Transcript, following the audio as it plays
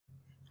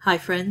Hi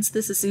friends,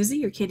 this is Susie,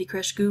 your Candy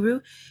Crush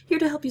guru, here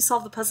to help you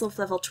solve the puzzle of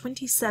level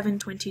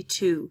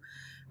 2722,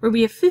 where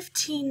we have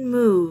 15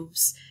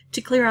 moves to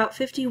clear out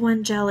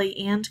 51 jelly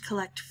and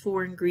collect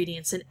 4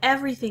 ingredients, and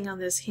everything on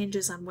this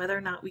hinges on whether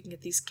or not we can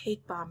get these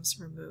cake bombs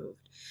removed.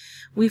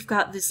 We've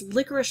got this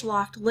licorice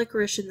locked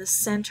licorice in the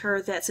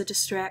center that's a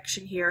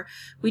distraction here.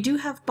 We do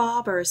have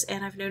bobbers,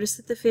 and I've noticed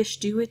that the fish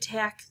do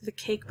attack the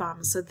cake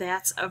bombs, so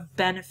that's a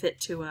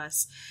benefit to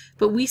us.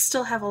 But we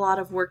still have a lot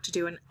of work to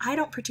do, and I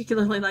don't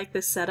particularly like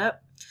this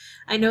setup.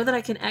 I know that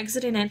I can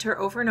exit and enter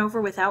over and over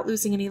without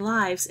losing any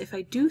lives if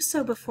I do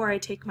so before I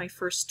take my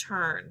first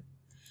turn.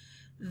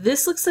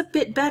 This looks a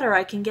bit better.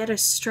 I can get a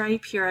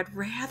stripe here. I'd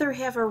rather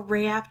have a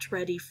wrapped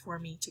ready for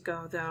me to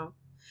go though.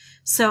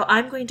 So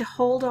I'm going to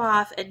hold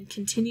off and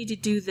continue to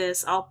do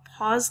this. I'll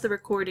pause the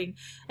recording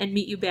and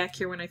meet you back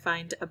here when I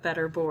find a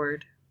better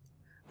board.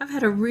 I've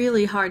had a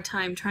really hard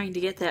time trying to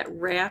get that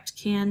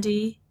wrapped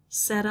candy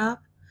set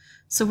up.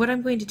 So what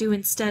I'm going to do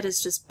instead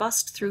is just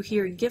bust through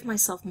here and give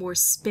myself more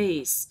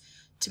space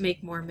to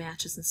make more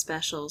matches and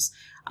specials.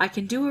 I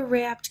can do a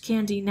wrapped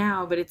candy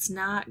now, but it's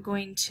not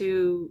going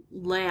to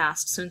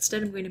last. So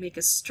instead I'm going to make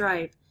a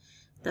stripe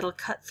that'll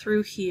cut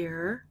through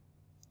here.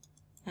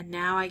 And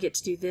now I get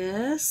to do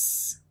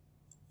this.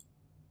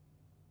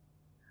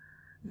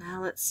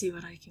 Now let's see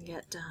what I can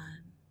get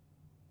done.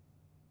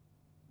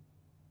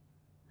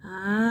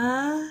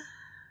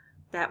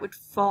 That would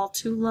fall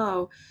too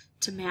low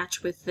to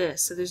match with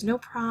this, so there's no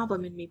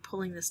problem in me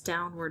pulling this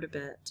downward a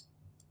bit.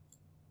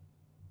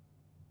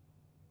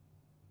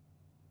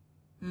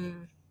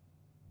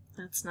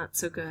 That's not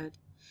so good.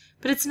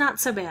 But it's not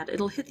so bad.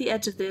 It'll hit the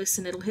edge of this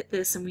and it'll hit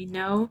this, and we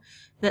know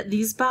that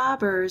these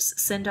bobbers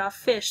send off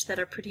fish that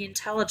are pretty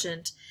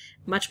intelligent,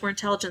 much more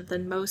intelligent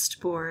than most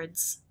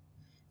boards.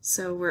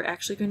 So we're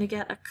actually going to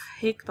get a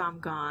cake bomb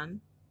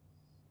gone,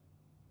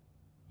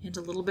 and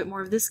a little bit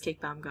more of this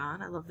cake bomb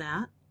gone. I love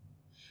that.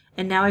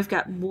 And now I've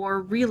got more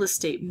real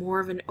estate, more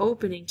of an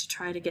opening to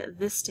try to get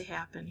this to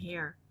happen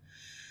here.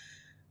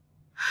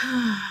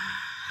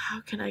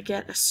 How can I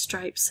get a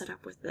stripe set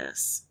up with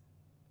this?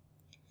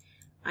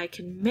 I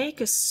can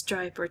make a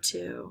stripe or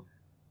two,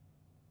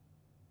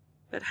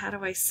 but how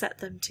do I set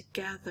them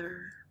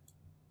together?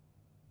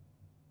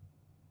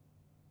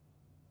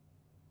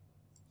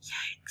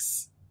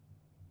 Yikes.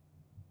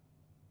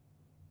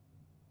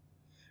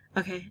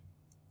 Okay,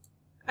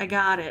 I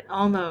got it,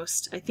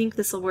 almost. I think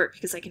this will work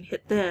because I can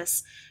hit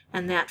this,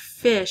 and that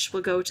fish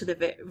will go to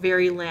the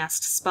very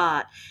last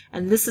spot.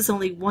 And this is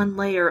only one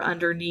layer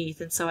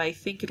underneath, and so I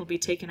think it'll be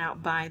taken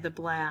out by the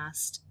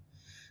blast.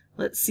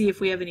 Let's see if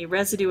we have any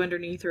residue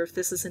underneath or if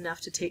this is enough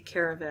to take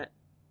care of it.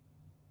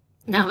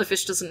 Now the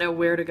fish doesn't know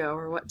where to go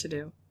or what to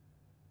do.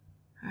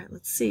 Alright,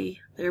 let's see.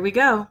 There we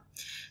go.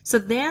 So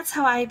that's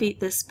how I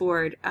beat this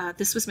board.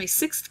 This was my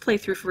 6th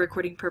playthrough for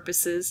recording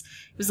purposes.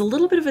 It was a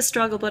little bit of a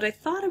struggle, but I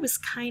thought it was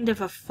kind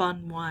of a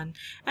fun one.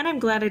 And I'm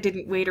glad I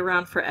didn't wait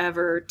around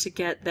forever to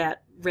get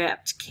that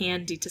wrapped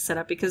candy to set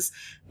up, because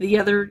the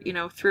other,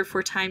 3 or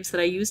 4 times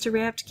that I used a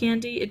wrapped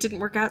candy, it didn't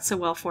work out so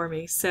well for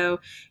me. So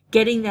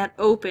getting that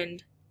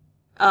opened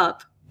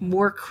up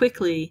more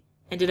quickly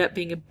ended up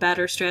being a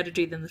better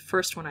strategy than the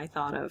first one I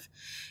thought of.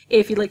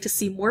 If you'd like to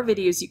see more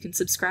videos, you can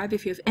subscribe.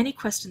 If you have any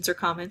questions or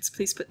comments,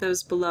 please put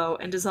those below.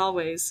 And as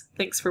always,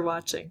 thanks for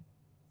watching.